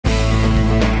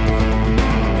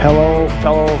Hello,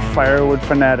 fellow firewood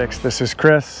fanatics. This is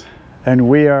Chris, and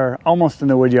we are almost in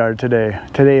the wood yard today.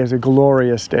 Today is a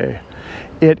glorious day.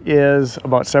 It is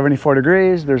about 74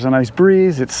 degrees. There's a nice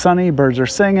breeze. It's sunny. Birds are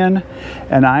singing,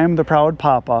 and I am the proud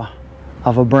papa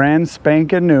of a brand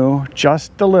spanking new,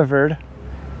 just delivered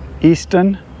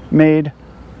Eastonmade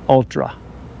Ultra.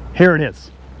 Here it is.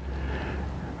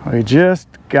 We just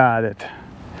got it.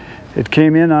 It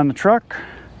came in on the truck.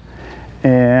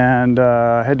 And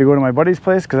I had to go to my buddy's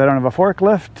place because I don't have a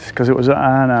forklift because it was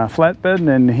on a flatbed,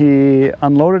 and he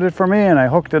unloaded it for me and I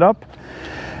hooked it up,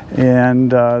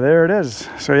 and there it is.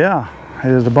 So yeah,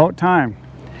 it is about time.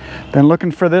 Been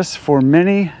looking for this for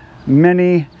many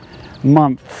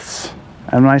months,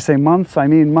 and when I say months, I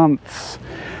mean months.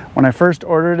 When I first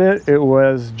ordered it, it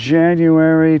was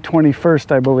January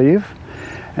 21st, I believe,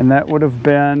 and that would have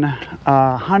been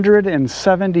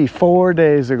 174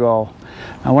 days ago.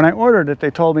 Now, when I ordered it, they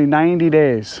told me 90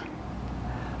 days.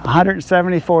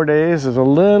 174 days is a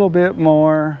little bit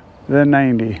more than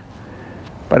 90,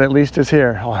 but at least it's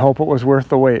here. I hope it was worth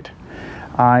the wait.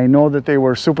 I know that they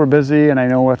were super busy, and I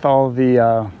know with all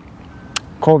the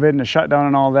COVID and the shutdown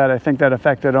and all that, I think that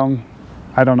affected them.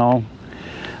 I don't know.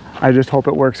 I just hope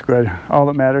it works good. All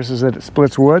that matters is that it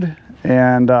splits wood,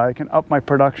 and I can up my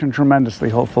production tremendously,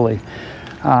 hopefully.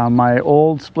 My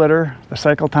old splitter, the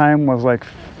cycle time was like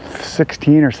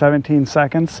 16 or 17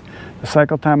 seconds. The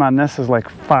cycle time on this is like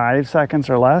 5 seconds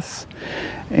or less.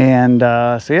 And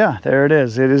so yeah, there it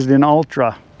is. It is an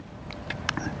Ultra.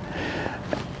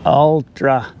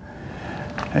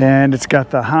 And it's got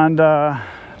the Honda,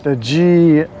 the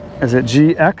GX?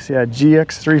 Yeah,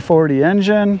 GX 340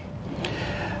 engine.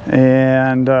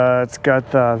 And it's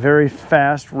got the very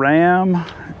fast ram,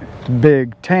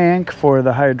 big tank for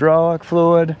the hydraulic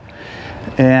fluid.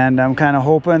 And I'm kind of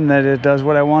hoping that it does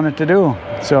what I want it to do.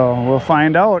 So we'll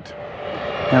find out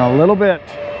in a little bit.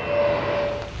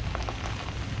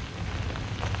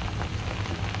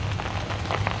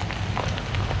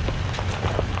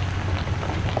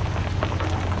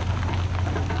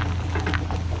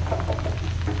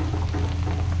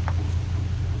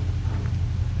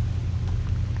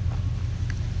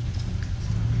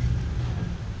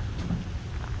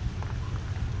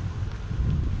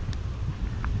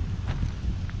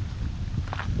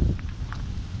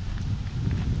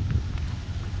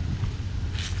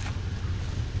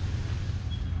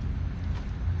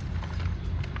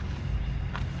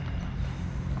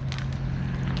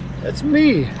 It's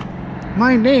me,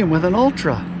 my name with an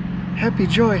Ultra. Happy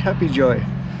joy, happy joy.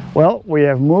 Well, we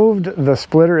have moved the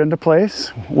splitter into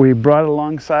place. We brought it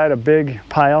alongside a big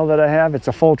pile that I have. It's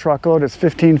a full truckload. It's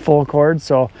 15 full cords.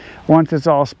 So once it's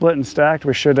all split and stacked,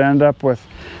 we should end up with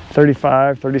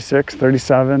 35, 36,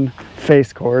 37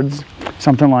 face cords,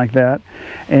 something like that.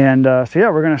 And so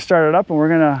yeah, we're gonna start it up and we're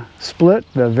gonna split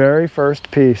the very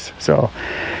first piece. So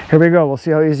here we go. We'll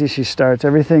see how easy she starts.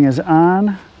 Everything is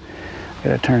on.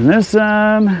 Gotta turn this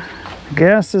on.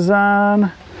 Gas is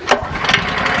on.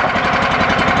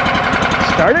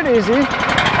 Start it easy.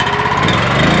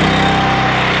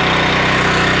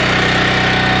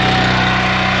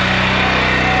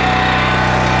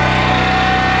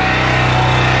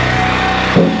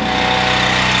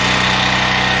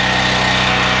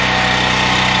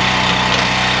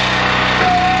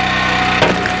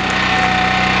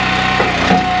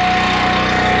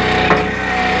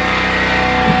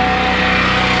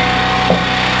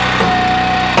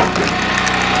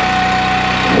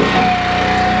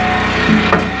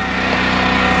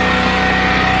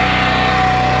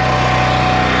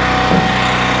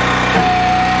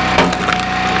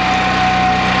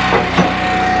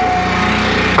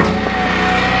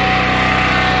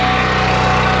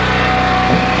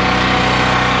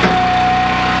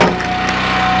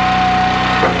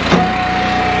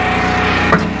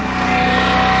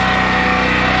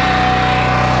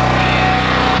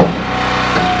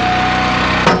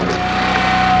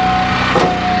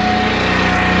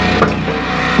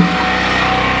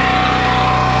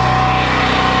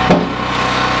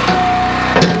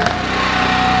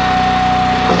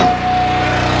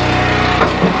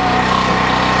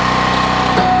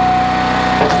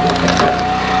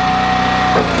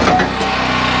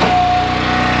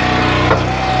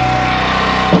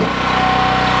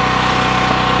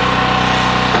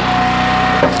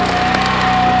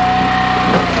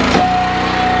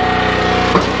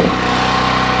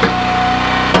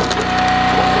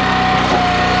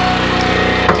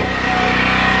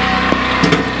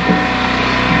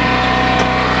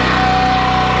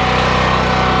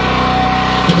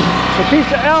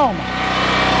 piece of elm.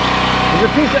 There's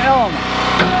a piece of elm.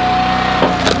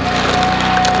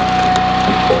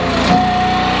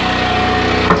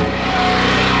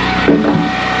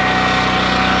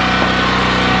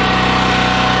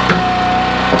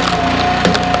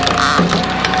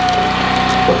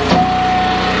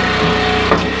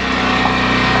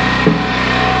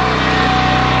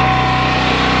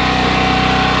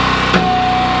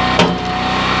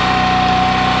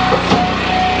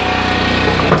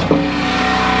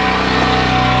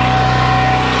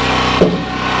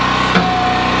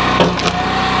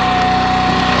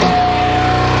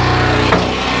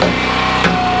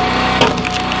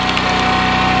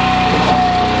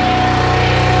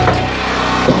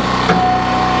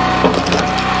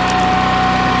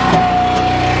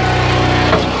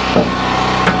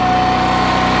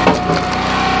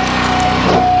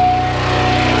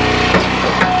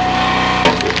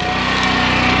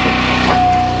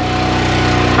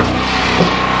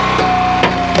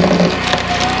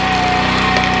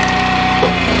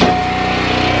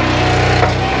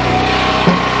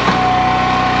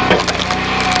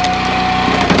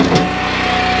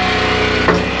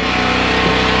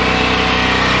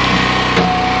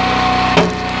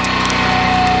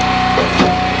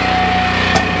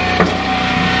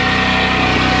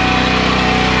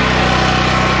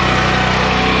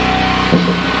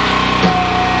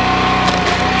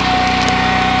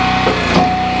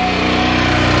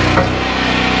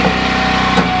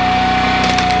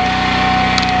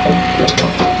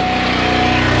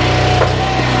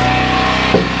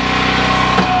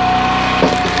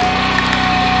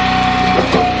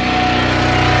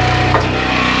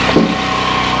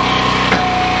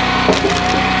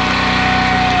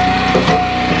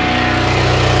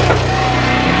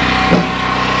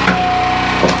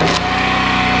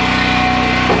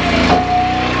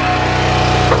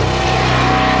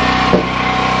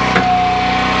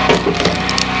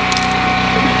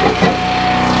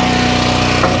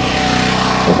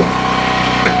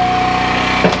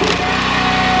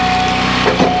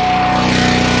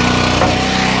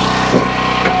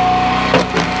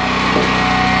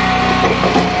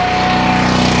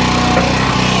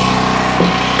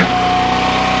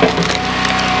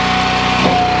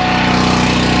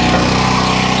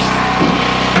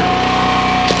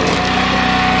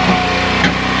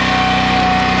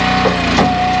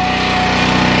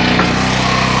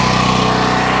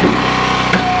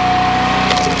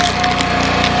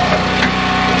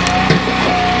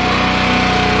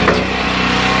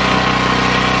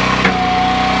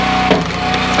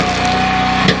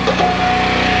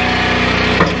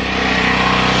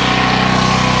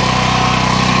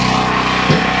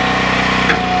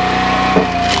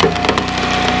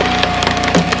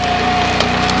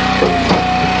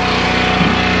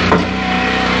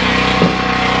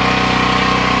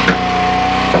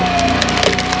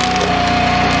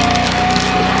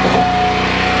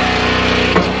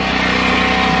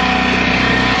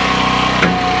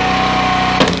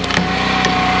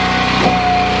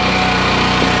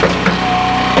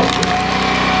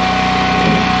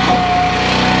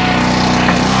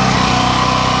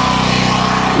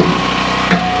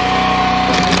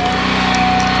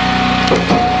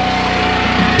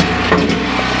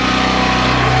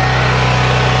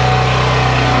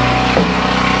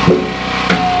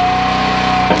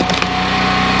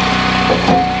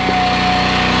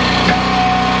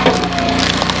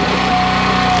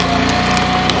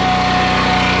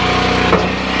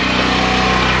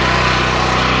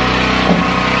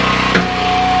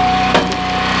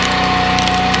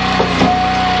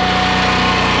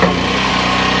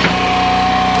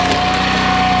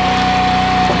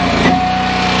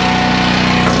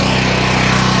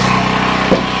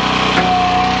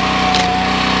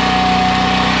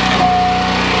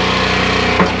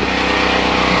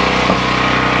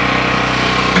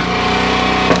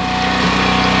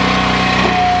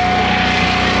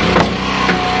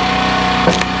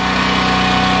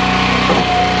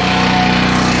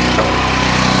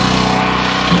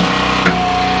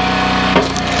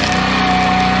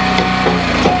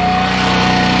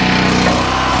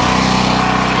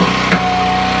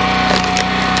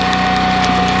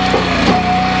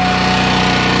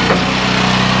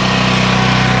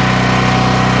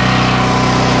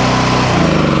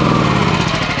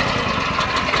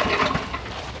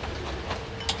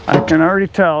 can already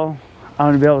tell I'm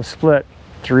going to be able to split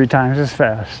 3 times as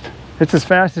fast. It's as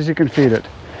fast as you can feed it.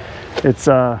 It's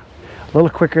a little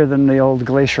quicker than the old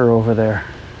Glacier over there.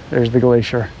 There's the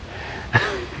Glacier.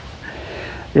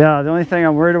 Yeah, the only thing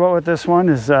I'm worried about with this one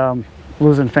is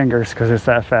losing fingers because it's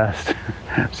that fast.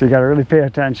 So you got to really pay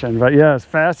attention. But yeah, as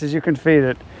fast as you can feed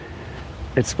it,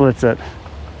 it splits it.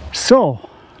 So,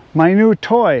 my new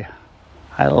toy.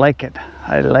 I like it.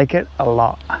 I like it a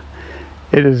lot.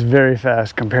 It is very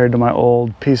fast compared to my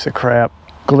old piece of crap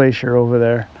Glacier over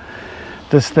there.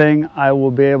 This thing, I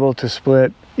will be able to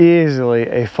split easily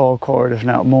a full cord, if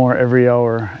not more, every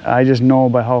hour. I just know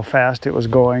by how fast it was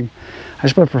going. I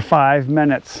split for 5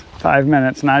 minutes. 5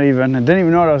 minutes, not even. I didn't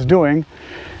even know what I was doing.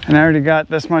 And I already got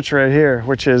this much right here,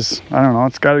 which is, I don't know,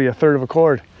 it's got to be a third of a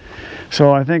cord.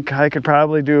 So I think I could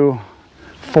probably do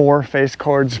 4 face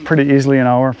cords pretty easily an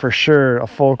hour, for sure a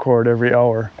full cord every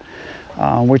hour,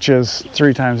 which is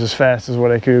 3 times as fast as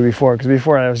what I could do before. Because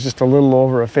before I was just a little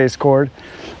over a face cord,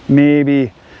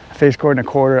 maybe a face cord and a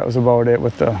quarter. That was about it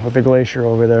with the Glacier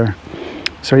over there.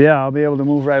 So yeah, I'll be able to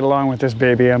move right along with this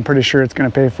baby. I'm pretty sure it's going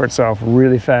to pay for itself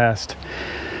really fast.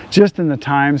 Just in the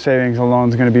time savings alone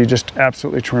is going to be just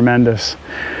absolutely tremendous.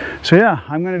 So yeah,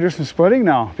 I'm going to do some splitting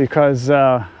now because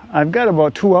I've got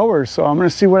about 2 hours, so I'm going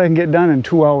to see what I can get done in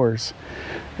 2 hours.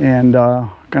 And going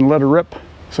to let her rip.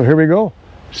 So here we go.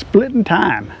 Splitting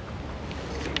time.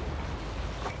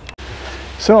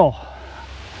 So,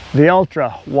 the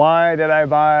Ultra. Why did I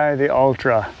buy the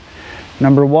Ultra?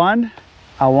 Number one,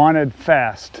 I wanted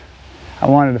fast. I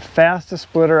wanted the fastest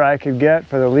splitter I could get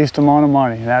for the least amount of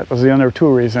money. That was the number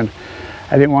 2 reason.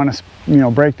 I didn't want to,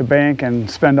 break the bank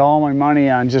and spend all my money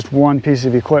on just one piece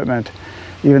of equipment.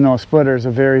 Even though a splitter is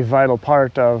a very vital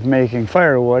part of making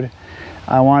firewood,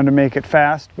 I wanted to make it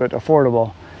fast but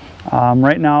affordable.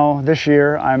 Right now, this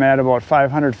year, I'm at about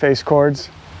 500 face cords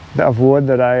of wood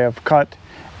that I have cut.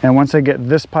 And once I get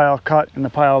this pile cut and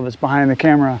the pile that's behind the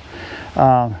camera,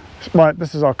 but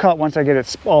this is all cut, once I get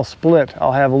it all split,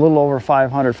 I'll have a little over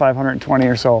 500, 520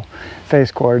 or so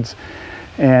face cords.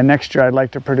 And next year, I'd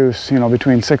like to produce,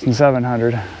 between 600 and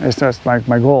 700. That's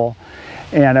my goal.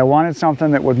 And I wanted something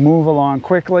that would move along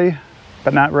quickly,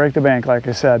 but not break the bank, like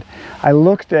I said. I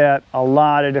looked at a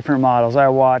lot of different models. I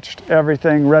watched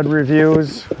everything, read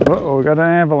reviews. Uh-oh, we got an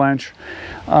avalanche.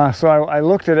 So I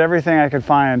looked at everything I could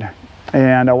find,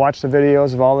 and I watched the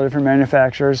videos of all the different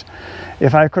manufacturers.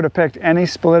 If I could have picked any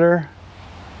splitter,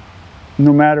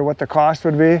 no matter what the cost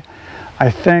would be,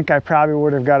 I think I probably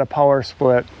would have got a power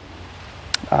split.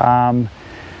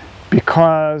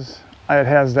 Because it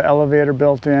has the elevator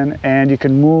built in, and you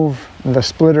can move the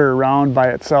splitter around by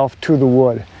itself to the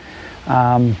wood.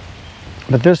 But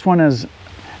this one is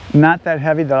not that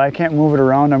heavy that I can't move it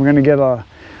around. I'm going to get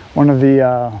one of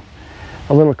the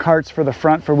little carts for the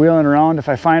front for wheeling around. If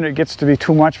I find it gets to be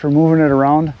too much for moving it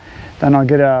around, then I'll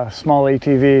get a small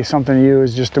ATV, something to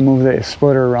use just to move the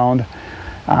splitter around.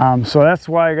 So that's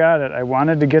why I got it. I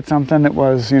wanted to get something that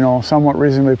was, somewhat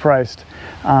reasonably priced.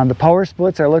 The power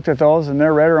splits, I looked at those and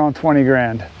they're right around 20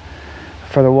 grand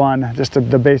for the one, just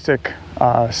the basic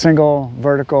single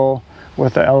vertical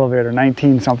with the elevator,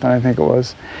 19 something I think it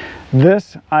was.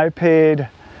 This I paid, it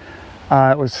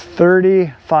was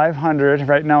 $3,500.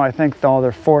 Right now I think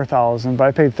they're 4,000, but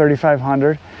I paid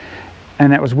 $3,500,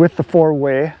 and that was with the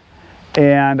 4-way.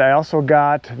 And I also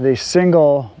got the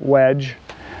single wedge.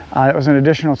 It was an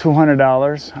additional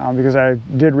 $200 because I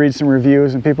did read some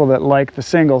reviews and people that like the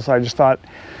single, so I just thought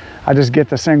I'd just get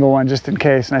the single one just in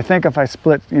case. And I think if I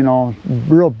split,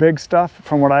 real big stuff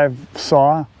from what I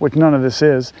saw, which none of this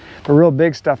is, the real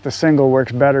big stuff, the single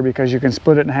works better because you can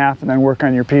split it in half and then work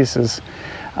on your pieces.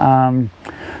 My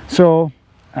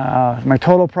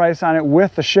total price on it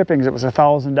with the shippings, it was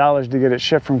 $1,000 to get it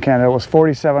shipped from Canada. It was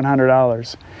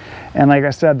 $4,700. And like I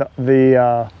said,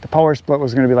 the power split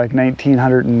was going to be like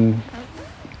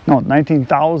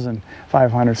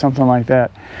 $19,500, something like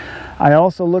that. I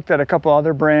also looked at a couple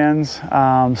other brands,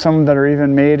 some that are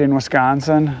even made in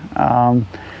Wisconsin.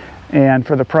 And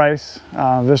for the price,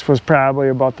 this was probably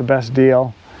about the best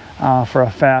deal for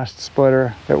a fast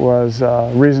splitter that was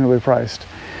reasonably priced.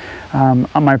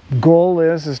 My goal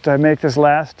is to make this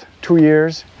last 2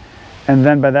 years, and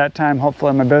then by that time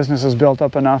hopefully my business is built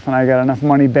up enough and I got enough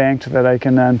money banked that I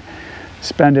can then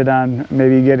spend it on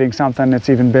maybe getting something that's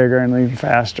even bigger and even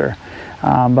faster.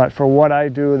 But for what I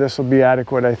do, this will be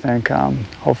adequate, I think.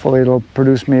 Hopefully it'll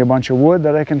produce me a bunch of wood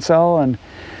that I can sell and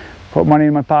put money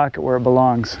in my pocket where it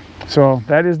belongs. So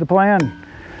that is the plan.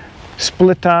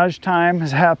 Splitage time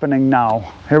is happening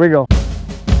now. Here we go.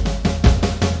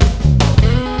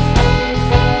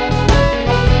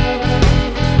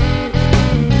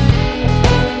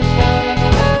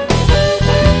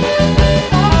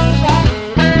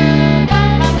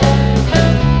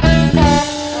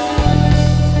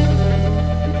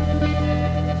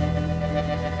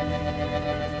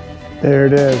 There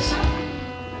it is.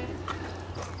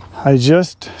 I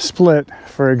just split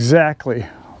for exactly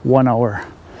 1 hour.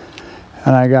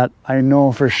 And I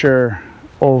know for sure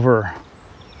over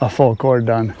a full cord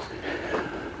done.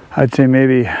 I'd say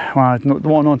maybe, well, I won't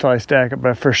know until I stack it,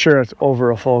 but for sure it's over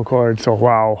a full cord. So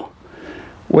wow,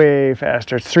 way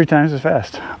faster. It's 3 times as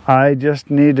fast. I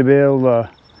just need to be able to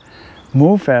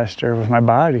move faster with my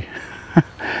body.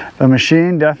 The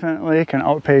machine definitely can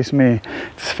outpace me.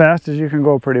 It's as fast as you can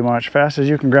go, pretty much. Fast as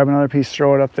you can grab another piece,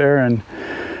 throw it up there and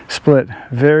split.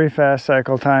 Very fast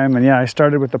cycle time. And yeah, I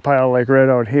started with the pile like right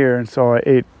out here, and so I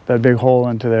ate that big hole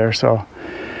into there. So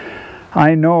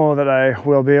I know that I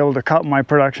will be able to cut my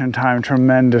production time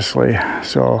tremendously.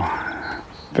 So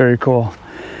very cool.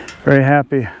 Very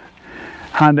happy.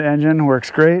 Honda engine works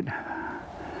great.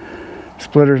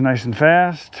 Splitter's nice and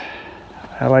fast.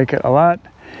 I like it a lot.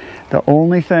 The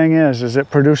only thing is it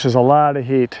produces a lot of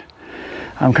heat.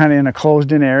 I'm kind of in a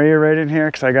closed in area right in here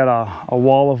because I got a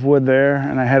wall of wood there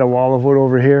and I had a wall of wood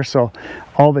over here. So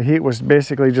all the heat was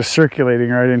basically just circulating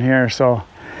right in here. So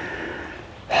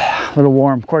a little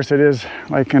warm. Of course it is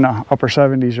like in the upper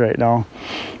 70s right now.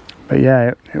 But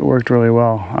yeah, it worked really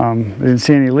well. I didn't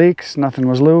see any leaks, nothing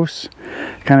was loose.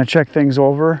 Kind of checked things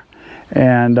over,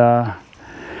 and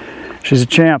she's a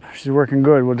champ. She's working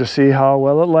good. We'll just see how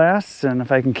well it lasts and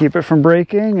if I can keep it from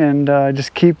breaking, and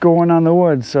just keep going on the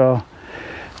wood. So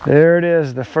there it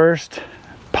is, the first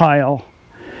pile.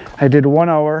 I did 1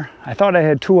 hour. I thought I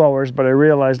had 2 hours, but I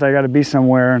realized I got to be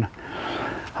somewhere in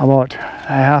about a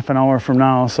half an hour from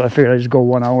now, so I figured I'd just go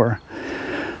 1 hour.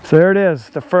 So there it is,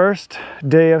 the first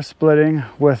day of splitting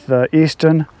with the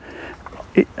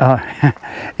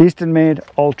Eastonmade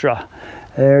Ultra.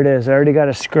 There it is. I already got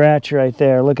a scratch right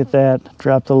there. Look at that.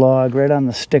 Dropped the log right on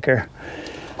the sticker.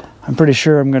 I'm pretty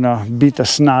sure I'm going to beat the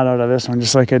snot out of this one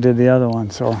just like I did the other one.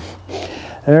 So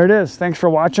there it is. Thanks for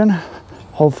watching.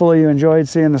 Hopefully you enjoyed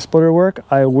seeing the splitter work.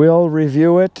 I will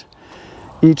review it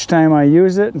each time I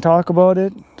use it and talk about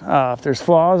it. If there's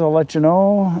flaws, I'll let you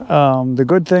know. The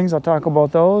good things, I'll talk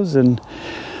about those, and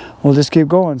we'll just keep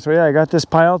going. So yeah, I got this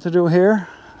pile to do here.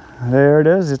 There it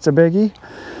is. It's a biggie.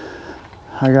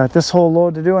 I got this whole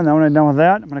load to do, and then when I'm done with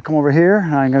that, I'm going to come over here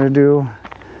and I'm going to do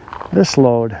this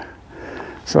load.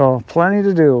 So plenty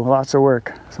to do, lots of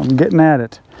work. So I'm getting at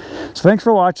it. So thanks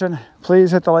for watching.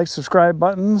 Please hit the like, subscribe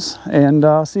buttons, and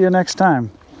I'll see you next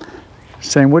time.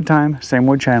 Same wood time, same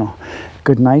wood channel.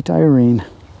 Good night, Irene.